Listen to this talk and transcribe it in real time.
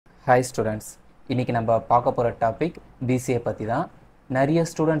Hi students. இன்னைக்கு நம்ம பார்க்க போற டாபிக் BCA பத்தி தான். நிறைய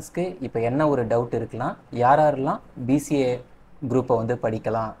ஸ்டூடண்ட்ஸ்க்கு இப்போ என்ன ஒரு டவுட் இருக்கலாம், யாரெல்லாம் BCA குரூப்பை வந்து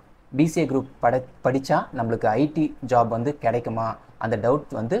படிக்கலாம், BCA குரூப் படிச்சா நம்மளுக்கு ஐடி ஜாப் வந்து கிடைக்குமா, அந்த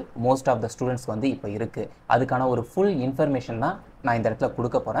டவுட் வந்து மோஸ்ட் ஆஃப் த ஸ்டூடெண்ட்ஸ் வந்து இப்போ இருக்கு. அதுக்கான ஒரு ஃபுல் இன்ஃபர்மேஷன் தான் நான் இந்த இடத்துல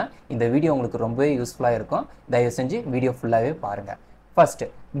கொடுக்க போறேன். இந்த வீடியோ உங்களுக்கு ரொம்பவே யூஸ்ஃபுல்லாக இருக்கும். தயவு செஞ்சு வீடியோ ஃபுல்லாகவே பாருங்க. ஃபர்ஸ்ட்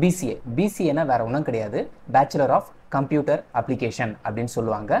BCA வேற ஒன்றும் கிடையாது, பேச்சுலர் ஆஃப் கம்ப்யூட்டர் அப்ளிகேஷன் அப்படின்னு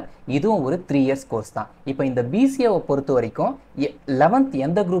சொல்லுவாங்க. இதுவும் ஒரு 3 இயர்ஸ் கோர்ஸ் தான். இப்போ இந்த BCAவை பொறுத்த வரைக்கும் 11th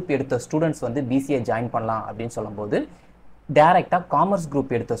எந்த குரூப் எடுத்த ஸ்டூடெண்ட்ஸ் வந்து BCA ஜாயின் பண்ணலாம் அப்படின்னு சொல்லும்போது, டைரெக்டாக காமர்ஸ்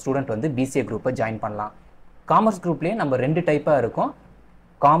குரூப் எடுத்த ஸ்டூடெண்ட் வந்து BCA குரூப்பை ஜாயின் பண்ணலாம். காமர்ஸ் குரூப்லேயே நம்ம 2 டைப்பாக இருக்கும்.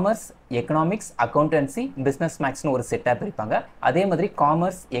 காமர்ஸ், எக்கனாமிக்ஸ், அக்கௌண்டன்சி, பிஸ்னஸ் மேக்ஸ்னு ஒரு செட்டாக பிரிப்பாங்க. அதே மாதிரி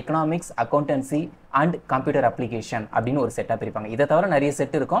commerce, economics, accountancy and computer application அப்படின்னு ஒரு செட்டாக பிரிப்பாங்க. இதை தவிர நிறைய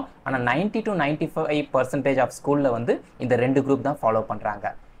செட் இருக்கும். ஆனால் 90 to 95% ஆஃப் ஸ்கூலில் வந்து இந்த 2 குரூப் தான் ஃபாலோ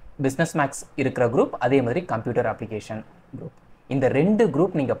பண்ணுறாங்க. பிஸ்னஸ் மேக்ஸ் இருக்கிற குரூப், அதே மாதிரி கம்ப்யூட்டர் அப்ளிகேஷன் குரூப். இந்த 2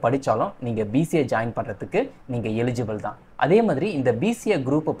 குரூப் நீங்கள் படித்தாலும் நீங்கள் BCA ஜாயின் பண்ணுறதுக்கு நீங்கள் எலிஜிபிள் தான். அதே மாதிரி இந்த BCA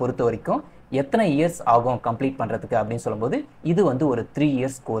குரூப்பை பொறுத்த வரைக்கும் எத்தனை இயர்ஸ் ஆகும் கம்ப்ளீட் பண்ணுறதுக்கு அப்படின்னு சொல்லும்போது, இது வந்து ஒரு 3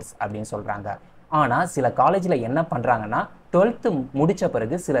 இயர்ஸ் கோர்ஸ் அப்படின்னு சொல்கிறாங்க. ஆனால் சில காலேஜில் என்ன பண்ணுறாங்கன்னா, 12th முடித்த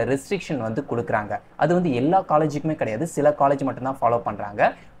பிறகு சில ரெஸ்ட்ரிக்ஷன் வந்து கொடுக்குறாங்க. அது வந்து எல்லா காலேஜுக்குமே கிடையாது, சில காலேஜ் மட்டும்தான் ஃபாலோ பண்ணுறாங்க.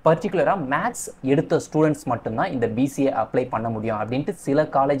 பர்டிகுலராக மேத்ஸ் எடுத்த ஸ்டூடெண்ட்ஸ் மட்டும்தான் இந்த BCA அப்ளை பண்ண முடியும் அப்படின்ட்டு சில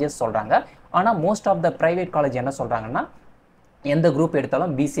காலேஜஸ் சொல்கிறாங்க. ஆனால் most of the private college என்ன சொல்கிறாங்கன்னா, எந்த குரூப்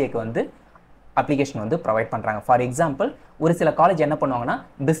எடுத்தாலும் BCAக்கு வந்து அப்ளிகேஷன் வந்து ப்ரொவைட் பண்ணுறாங்க. ஃபார் எக்ஸாம்பிள், ஒரு சில காலேஜ் என்ன பண்ணுவாங்கன்னா,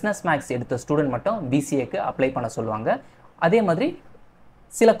 பிஸ்னஸ் மேக்ஸ் எடுத்த ஸ்டூடெண்ட் மட்டும் BCAக்கு அப்ளை பண்ண சொல்லுவாங்க. அதே மாதிரி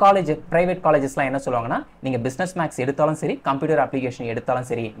சில காலேஜ், ப்ரைவேட் காலேஜஸ்லாம் என்ன சொல்லுவாங்கன்னா, நீங்கள் பிஸ்னஸ் மேக்ஸ் எடுத்தாலும் சரி, கம்ப்யூட்டர் அப்ளிகேஷன் எடுத்தாலும்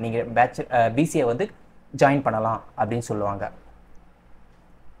சரி, நீங்கள் BCA வந்து ஜாயின் பண்ணலாம் அப்படின்னு சொல்லுவாங்க.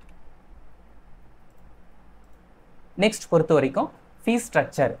 நெக்ஸ்ட் பொறுத்த வரைக்கும் ஃபீஸ்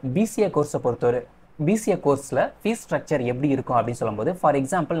ஸ்ட்ரக்சர், BCA கோர்ஸை பொறுத்தவரை BCA கோர்ஸில் ஃபீஸ் ஸ்ட்ரக்சர் எப்படி இருக்கும் அப்படின்னு சொல்லும்போது, ஃபார்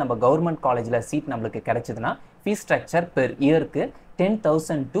எக்ஸாம்பிள் நம்ம கவர்மெண்ட் காலேஜில் சீட் நம்மளுக்கு கிடைச்சதுன்னா ஃபீஸ் ஸ்ட்ரக்சர் பெர் இயருக்கு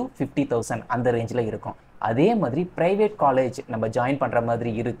 10,000 to 50,000 அந்த ரேஞ்சில் இருக்கும். அதே மாதிரி ப்ரைவேட் காலேஜ் நம்ம ஜாயின் பண்ணுற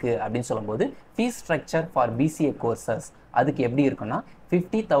மாதிரி இருக்குது அப்படின்னு சொல்லும்போது, fees structure for BCA courses அதுக்கு எப்படி இருக்குன்னா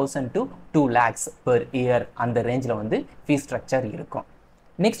 50,000 to 2 lakhs பெர் இயர் அந்த ரேஞ்சில் வந்து ஃபீஸ் ஸ்ட்ரக்சர் இருக்கும்.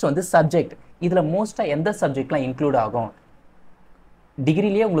 நெக்ஸ்ட் வந்து சப்ஜெக்ட். இதில் மோஸ்ட்டாக எந்த சப்ஜெக்ட்லாம் இன்க்ளூட் ஆகும்,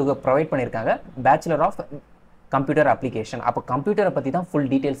 டிகிரிலேயே உங்களுக்கு ப்ரொவைட் பண்ணியிருக்காங்க பேச்சுலர் ஆஃப் கம்ப்யூட்டர் அப்ளிகேஷன். அப்போ கம்ப்யூட்டரை பற்றி தான் ஃபுல்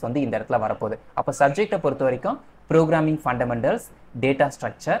டீட்டெயில்ஸ் வந்து இந்த இடத்துல வரப்போகுது. அப்போ சப்ஜெக்டை பொறுத்த வரைக்கும் programming fundamentals, data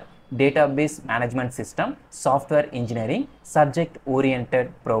structure, database management system, software engineering, subject oriented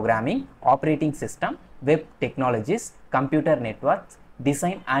programming, operating system, web technologies, computer networks,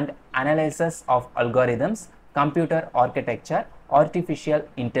 design and analysis of algorithms, computer architecture, artificial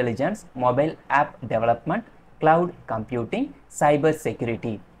intelligence, mobile app development, cloud computing, cyber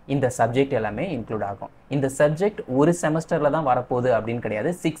security, இந்த subject எல்லாமே include ஆகும். இந்த subject ஒரு செமஸ்டரில் தான் வரப்போகுது அப்படின்னு கிடையாது,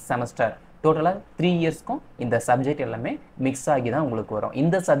 6 செமஸ்டர் டோட்டலாக 3 இயர்ஸ்க்கும் இந்த சப்ஜெக்ட் எல்லாமே மிக்ஸ் ஆகி தான் உங்களுக்கு வரும்.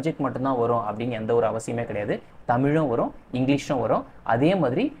 இந்த சப்ஜெக்ட் மட்டும்தான் வரும் அப்படின்னு எந்த ஒரு அவசியமே கிடையாது. தமிழும் வரும், இங்கிலீஷும் வரும். அதே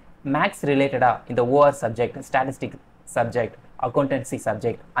மாதிரி மேக்ஸ் ரிலேட்டடாக இந்த OR subject, statistic subject, accountancy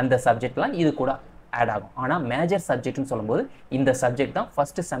subject, அந்த சப்ஜெக்ட்லாம் இது கூட ஆட் ஆகும். ஆனால் மேஜர் சப்ஜெக்ட்னு சொல்லும்போது இந்த சப்ஜெக்ட் தான்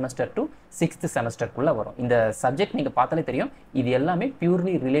ஃபர்ஸ்ட் செமஸ்டர் டு 6th செமஸ்டருக்குள்ளே வரும். இந்த சப்ஜெக்ட் நீங்கள் பார்த்தாலே தெரியும், இது எல்லாமே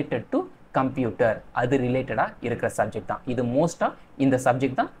பியூர்லி ரிலேட்டட் டு கம்ப்யூட்டர், அது ரிலேட்டடாக இருக்கிற சப்ஜெக்ட் தான். இது மோஸ்ட்டாக இந்த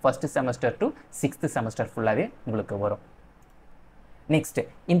சப்ஜெக்ட் தான் first semester to 6th semester ஃபுல்லாகவே உங்களுக்கு வரும். நெக்ஸ்ட்,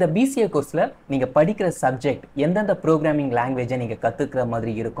 இந்த BCA கோர்ஸில் நீங்கள் படிக்கிற சப்ஜெக்ட் எந்தெந்த ப்ரோக்ராமிங் லாங்குவேஜை நீங்கள் கற்றுக்கிற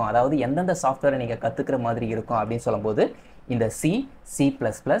மாதிரி இருக்கும், அதாவது எந்தெந்த சாஃப்ட்வேரை நீங்கள் கற்றுக்கிற மாதிரி இருக்கும் அப்படின்னு சொல்லும்போது, இந்த C++,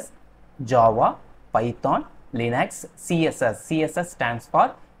 Java, Python, Linux, CSS stands for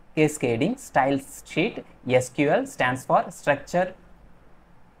Cascading Style Sheet, SQL stands for Structure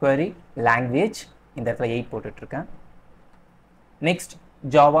Query Language, இந்த இடத்துல 8 போட்டுட்ருக்கேன். Next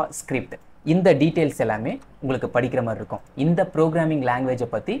Java script. இந்த டீட்டெயில்ஸ் எல்லாமே உங்களுக்கு படிக்கிற மாதிரி இருக்கும். இந்த ப்ரோக்ராமிங் லாங்குவேஜை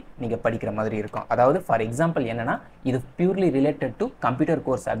பற்றி நீங்கள் படிக்கிற மாதிரி இருக்கும். அதாவது ஃபார் எக்ஸாம்பிள் என்னென்னா, இது purely related to computer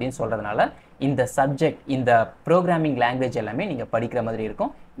course அப்படின்னு சொல்கிறதுனால இந்த சப்ஜெக்ட், இந்த ப்ரோக்ராமிங் லாங்குவேஜ் எல்லாமே நீங்கள் படிக்கிற மாதிரி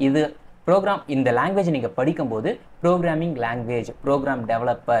இருக்கும். இது இந்த லாங்குவேஜ் நீங்கள் படிக்கும்போது ப்ரோக்ராமிங் லாங்குவேஜ், ப்ரோக்ராம்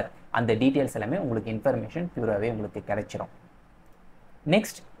டெவலப்பர், அந்த டீட்டெயில்ஸ் எல்லாமே உங்களுக்கு இன்ஃபர்மேஷன் பியூராகவே உங்களுக்கு கிடைச்சிரும்.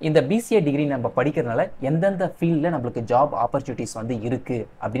 நெக்ஸ்ட், இந்த BCA டிகிரி நம்ம படிக்கிறதுனால எந்தெந்த ஃபீல்டில் நம்மளுக்கு ஜாப் ஆப்பர்ச்சுனிட்டிஸ் வந்து இருக்குது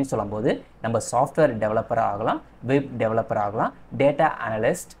அப்படின்னு சொல்லும்போது, நம்ம சாஃப்ட்வேர் டெவலப்பராக ஆகலாம், வெப் டெவலப்பர் ஆகலாம், டேட்டா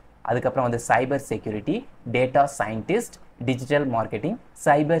அனலிஸ்ட், அதுக்கப்புறம் வந்து cyber security, data scientist, digital marketing,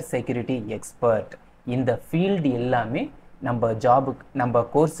 cyber security expert, இந்த ஃபீல்டு எல்லாமே நம்ம ஜாபுக்கு, நம்ம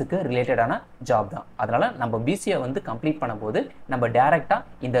கோர்ஸுக்கு ரிலேட்டடான ஜாப் தான். அதனால் நம்ம BCA வந்து கம்ப்ளீட் பண்ணும்போது நம்ம டைரெக்டாக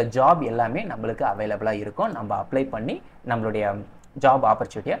இந்த ஜாப் எல்லாமே நம்மளுக்கு அவைலபிளாக இருக்கும். நம்ம அப்ளை பண்ணி நம்மளுடைய ஜாப்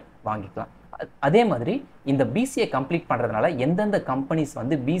ஆப்பர்ச்சுனிட்டியை வாங்கிக்கலாம். அதே மாதிரி இந்த பிசிஏ கம்ப்ளீட் பண்ணுறதுனால எந்தெந்த கம்பெனிஸ்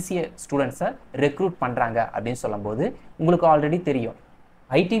வந்து பிசிஏ ஸ்டூடெண்ட்ஸை ரெக்ரூட் பண்ணுறாங்க அப்படின்னு சொல்லும்போது உங்களுக்கு ஆல்ரெடி தெரியும்.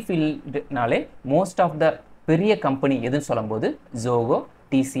 ஐடி ஃபீல்டுனாலே மோஸ்ட் ஆஃப் த பெரிய கம்பெனி எதுன்னு சொல்லும்போது Joko,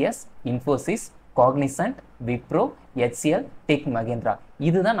 TCS, Infosys, Cognizant, Wipro, HCL, tech Mahindra.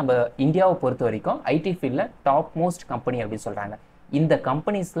 இதுதான் நம்ம இந்தியாவை பொறுத்த வரைக்கும் ஐடி ஃபீல்டில் டாப் மோஸ்ட் கம்பெனி அப்படின்னு சொல்கிறாங்க. இந்த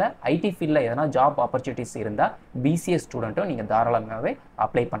கம்பெனிஸில் ஐடி ஃபீல்டில் எதனா ஜாப் ஆப்பர்ச்சுனிட்டிஸ் இருந்தால் பிசிஏ ஸ்டூடெண்ட்டும் நீங்கள் தாராளமாகவே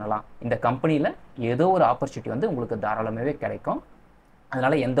அப்ளை பண்ணலாம். இந்த கம்பெனியில் ஏதோ ஒரு ஆப்பர்ச்சுனிட்டி வந்து உங்களுக்கு தாராளமாகவே கிடைக்கும்.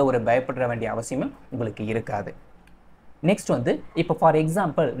 அதனால் எந்த ஒரு பயப்பட வேண்டிய அவசியமும் உங்களுக்கு இருக்காது. நெக்ஸ்ட் வந்து இப்போ ஃபார்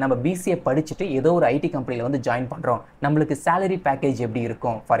எக்ஸாம்பிள் நம்ம பிசிஏ படிச்சுட்டு ஏதோ ஒரு ஐடி கம்பெனியில் வந்து ஜாயின் பண்ணுறோம். நம்மளுக்கு சேலரி பேக்கேஜ் எப்படி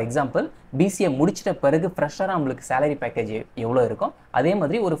இருக்கும்? ஃபார் எக்ஸாம்பிள் பிசிஏ முடிச்சிட்ட பிறகு ஃப்ரெஷராக நம்மளுக்கு சேலரி பேக்கேஜ் எவ்வளோ இருக்கும், அதே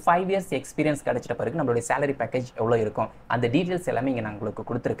மாதிரி ஒரு 5 இயர்ஸ் எக்ஸ்பீரியன்ஸ் கிடைச்சிட்ட பிறகு நம்மளுடைய சேலரி பேக்கேஜ் எவ்வளோ இருக்கும், அந்த டீட்டெயில்ஸ் எல்லாமே இங்கே நான் உங்களுக்கு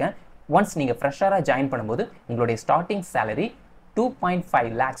கொடுத்துருக்கேன். ஒன்ஸ் நீங்கள் ஃப்ரெஷராக ஜாயின் பண்ணும்போது உங்களுடைய starting salary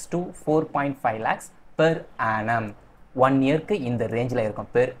 2.5 lakhs to 4.5 lakhs per annum 1 இயர்க்கு இந்த ரேஞ்சில்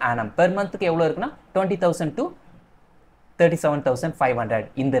இருக்கும். பெர் ஆனம் பெர் மந்த்துக்கு எவ்வளோ இருக்குன்னா 20,000 to 37,500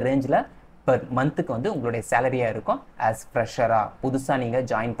 இந்த ரேஞ்சில் பர் மந்த்துக்கு வந்து உங்களுடைய சேலரியாக இருக்கும் ஆஸ் ஃப்ரெஷராக புதுசாக நீங்கள்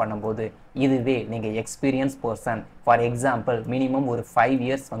ஜாயின் பண்ணும்போது. இதுவே நீங்கள் experience person, for example minimum ஒரு 5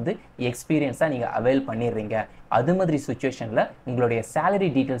 இயர்ஸ் வந்து எக்ஸ்பீரியன்ஸாக நீங்கள் அவைல் பண்ணிடுறீங்க. அது மாதிரி சுச்சுவேஷனில் உங்களுடைய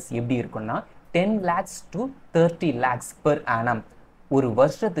சேலரி டீட்டெயில்ஸ் எப்படி இருக்குன்னா 10 lakhs to 30 lakhs per annum. ஒரு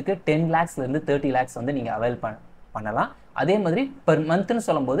வருஷத்துக்கு 10 lakhsலேருந்து 30 lakhs வந்து நீங்கள் அவைல் பண்ணலாம். அதே மாதிரி பர் மந்த்னு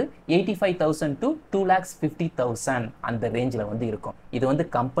சொல்லும்போது 85,000 to 2,50,000 அந்த ரேஞ்சில் வந்து இருக்கும். இது வந்து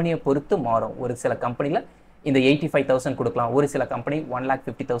கம்பெனியை பொறுத்து மாறும். ஒரு சில கம்பெனியில் இந்த 85,000 கொடுக்கலாம், ஒரு சில கம்பெனி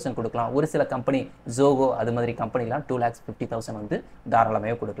 1,50,000 கொடுக்கலாம், ஒரு சில கம்பெனி ஜோகோ அது மாதிரி கம்பெனிலாம் 2,50,000 வந்து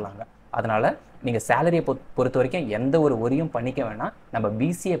தாராளமாக கொடுக்கலாங்க. அதனால் நீங்கள் சேலரியை பொறுத்த வரைக்கும் எந்த ஒரு ஒரியும் பண்ணிக்க வேணாம். நம்ம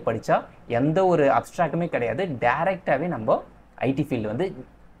பிசிஏ படித்தா எந்த ஒரு அப்ஸ்ட்ராக்டுமே கிடையாது, டைரெக்டாகவே நம்ம ஐடி ஃபீல்டு வந்து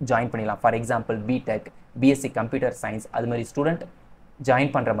ஜாயின் பண்ணிடலாம். For example BTech, BSc computer science அது மாதிரி ஸ்டூடெண்ட்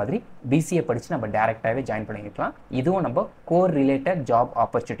ஜாயின் பண்ணுற மாதிரி பிசிஏ படித்து நம்ம டேரெக்டாகவே ஜாயின் பண்ணிக்கலாம். இதுவும் நம்ம கோர் ரிலேட்டட் ஜாப்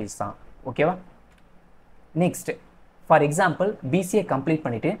ஆப்பர்ச்சுனிட்டிஸ் தான். ஓகேவா? Next for example PCA complete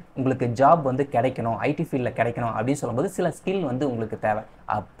பண்ணிவிட்டு உங்களுக்கு ஜாப் வந்து கிடைக்கணும், ஐடி ஃபீல்டில் கிடைக்கணும் அப்படின்னு சொல்லும்போது சில ஸ்கில் வந்து உங்களுக்கு தேவை.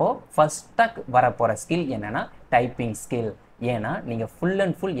 அப்போது ஃபஸ்ட்டாக வரப்போகிற ஸ்கில் என்னென்னா டைப்பிங் ஸ்கில். ஏன்னா நீங்கள் ஃபுல்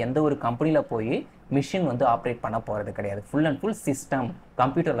அண்ட் ஃபுல் எந்த ஒரு கம்பெனியில் போய் மிஷின் வந்து ஆப்ரேட் பண்ண போகிறது கிடையாது. ஃபுல் அண்ட் ஃபுல் சிஸ்டம்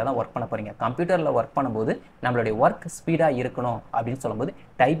கம்ப்யூட்டரில் தான் ஒர்க் பண்ண போகிறீங்க. கம்ப்யூட்டரில் ஒர்க் பண்ணும்போது நம்மளுடைய ஒர்க் ஸ்பீடாக இருக்கணும் அப்படின்னு சொல்லும்போது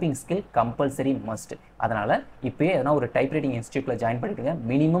டைப்பிங் ஸ்கில் கம்பல்சரி மஸ்ட். அதனால் இப்போயே எதனா ஒரு டைப்ரைட்டிங் இன்ஸ்டியூட்டில் ஜாயின் பண்ணிவிடுங்க.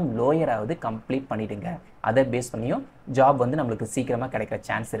 மினிமம் லோயராவது கம்ப்ளீட் பண்ணிவிடுங்க. அதை பேஸ் பண்ணியும் ஜாப் வந்து நம்மளுக்கு சீக்கிரமாக கிடைக்கிற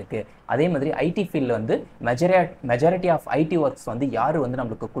சான்ஸ் இருக்குது. அதே மாதிரி ஐடி ஃபீல்டில் வந்து மெஜாரிட்டி ஆஃப் ஐடி ஒர்க்ஸ் வந்து யார் வந்து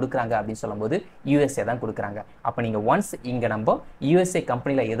நம்மளுக்கு கொடுக்குறாங்க அப்படின்னு சொல்லும்போது யூஎஸ்ஏ தான் கொடுக்குறாங்க. அப்போ நீங்கள் ஒன்ஸ் இங்கே நம்ம யூஎஸ்ஏ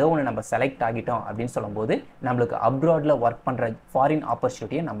கம்பெனியில் ஏதோ ஒன்று நம்ம செலக்ட் ஆகிட்டோம் அப்படின்னு சொல்லும்போது நம்மளுக்கு அப்ராடில் ஒர்க் பண்ணுற ஃபாரின்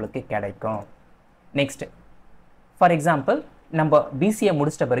ஆப்பர்ச்சுனிட்டியும் நம்மளுக்கு கிடைக்கும். நெக்ஸ்ட் ஃபார் எக்ஸாம்பிள் நம்ம பிசிஏ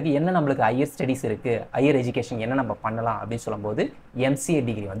முடிச்சிட்ட பிறகு என்ன நம்மளுக்கு ஹையர் ஸ்டடீஸ் இருக்குது, ஹையர் எஜுகேஷன் என்ன நம்ம பண்ணலாம் அப்படின்னு சொல்லும்போது எம்சிஏ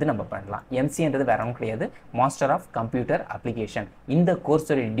டிகிரி வந்து நம்ம பண்ணலாம். எம்சிஏன்றது வேற ஒன்றும் கிடையாது, மாஸ்டர் ஆஃப் கம்ப்யூட்டர் அப்ளிகேஷன். இந்த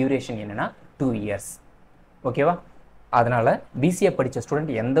கோர்ஸோட டியூரேஷன் என்னென்னா 2 இயர்ஸ். ஓகேவா? அதனால் பிசிஏ படித்த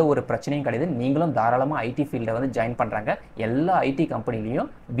ஸ்டூடெண்ட் எந்த ஒரு பிரச்சனையும் கிடையாது. நீங்களும் தாராளமாக ஐடி ஃபீல்டில் வந்து ஜாயின் பண்ணுறாங்க. எல்லா ஐடி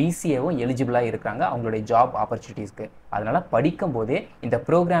கம்பெனிலையும் பிசிஏவும் எலிஜிபிளாக இருக்கிறாங்க அவங்களுடைய ஜாப் ஆப்பர்ச்சுனிட்டிஸ்க்கு. அதனால் படிக்கும் போதே இந்த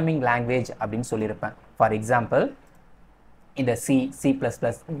ப்ரோக்ராமிங் லாங்குவேஜ் அப்படின்னு சொல்லியிருப்பேன். ஃபார் எக்ஸாம்பிள் இந்த C++,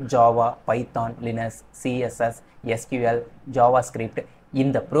 Java, Python, Linux, CSS, SQL, Java script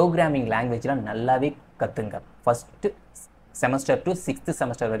இந்த ப்ரோக்ராமிங் லாங்குவேஜ்லாம் நல்லாவே கற்றுங்க. First semester to 6th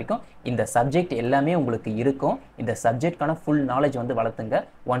semester வரைக்கும் இந்த சப்ஜெக்ட் எல்லாமே உங்களுக்கு இருக்கும். இந்த சப்ஜெக்ட்கான ஃபுல் நாலேஜ் வந்து வளர்த்துங்க.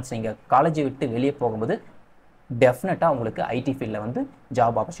 ஒன்ஸ் நீங்கள் காலேஜை விட்டு வெளியே போகும்போது டெஃபினட்டாக உங்களுக்கு ஐடி ஃபீல்டில் வந்து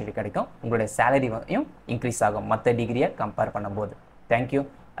ஜாப் ஆப்பர்ச்சுனிட்டி கிடைக்கும். உங்களுடைய சேலரியும் இன்க்ரீஸ் ஆகும் மற்ற டிகிரியை கம்பேர் பண்ணும்போது. தேங்க்யூ.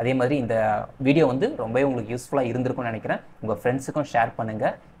 அதே மாதிரி இந்த வீடியோ வந்து ரொம்பவே உங்களுக்கு யூஸ்ஃபுல்லாக இருந்திருக்கும்னு நினைக்கிறேன். உங்கள் ஃப்ரெண்ட்ஸுக்கும் ஷேர்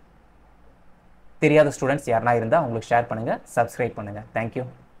பண்ணுங்கள். தெரியாத ஸ்டூடெண்ட்ஸ் யாருனா இருந்தால் அவங்களுக்கு ஷேர் பண்ணுங்கள், சப்ஸ்கிரைப் பண்ணுங்கள். தேங்க்யூ.